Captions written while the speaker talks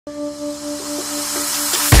Hey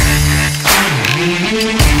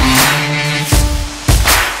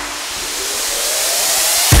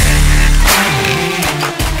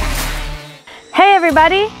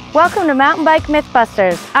everybody, welcome to Mountain Bike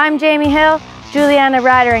Mythbusters. I'm Jaime Hill, Juliana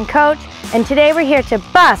rider and coach, and today we're here to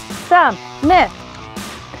bust some myths.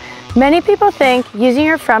 Many people think using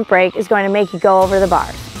your front brake is going to make you go over the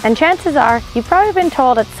bars, and chances are you've probably been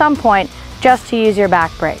told at some point just to use your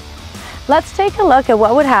back brake. Let's take a look at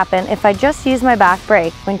what would happen if I just use my back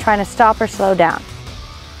brake when trying to stop or slow down.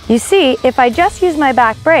 You see, if I just use my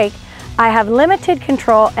back brake, I have limited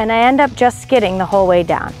control and I end up just skidding the whole way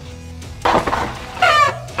down.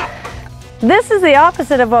 This is the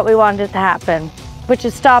opposite of what we wanted to happen, which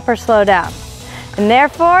is stop or slow down. And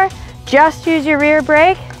therefore, just use your rear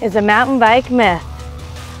brake is a mountain bike myth.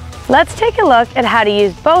 Let's take a look at how to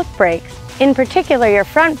use both brakes, in particular your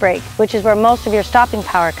front brake, which is where most of your stopping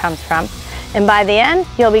power comes from. And by the end,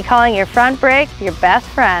 you'll be calling your front brake your best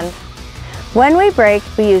friend. When we brake,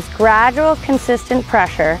 we use gradual, consistent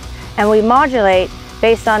pressure, and we modulate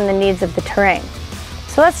based on the needs of the terrain.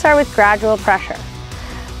 So let's start with gradual pressure.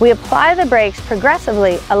 We apply the brakes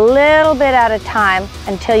progressively a little bit at a time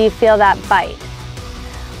until you feel that bite.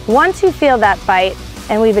 Once you feel that bite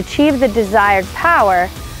and we've achieved the desired power,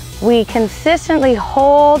 we consistently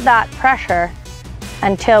hold that pressure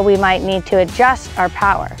until we might need to adjust our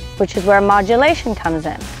power, which is where modulation comes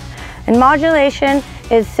in. And modulation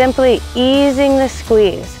is simply easing the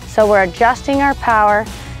squeeze. So we're adjusting our power,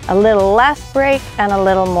 a little less brake and a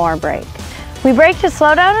little more brake. We brake to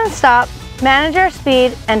slow down and stop, manage our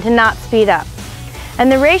speed, and to not speed up.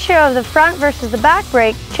 And the ratio of the front versus the back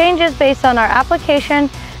brake changes based on our application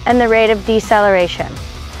and the rate of deceleration.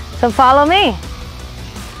 So follow me.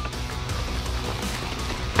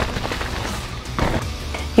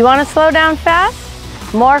 You want to slow down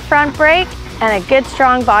fast? More front brake and a good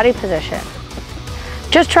strong body position.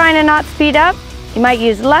 Just trying to not speed up? You might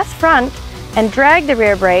use less front and drag the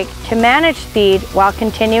rear brake to manage speed while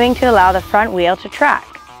continuing to allow the front wheel to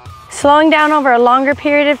track. Slowing down over a longer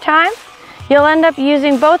period of time, you'll end up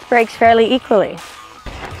using both brakes fairly equally.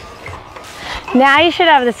 Now you should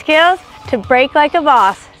have the skills to brake like a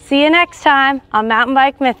boss. See you next time on Mountain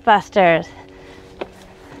Bike Mythbusters.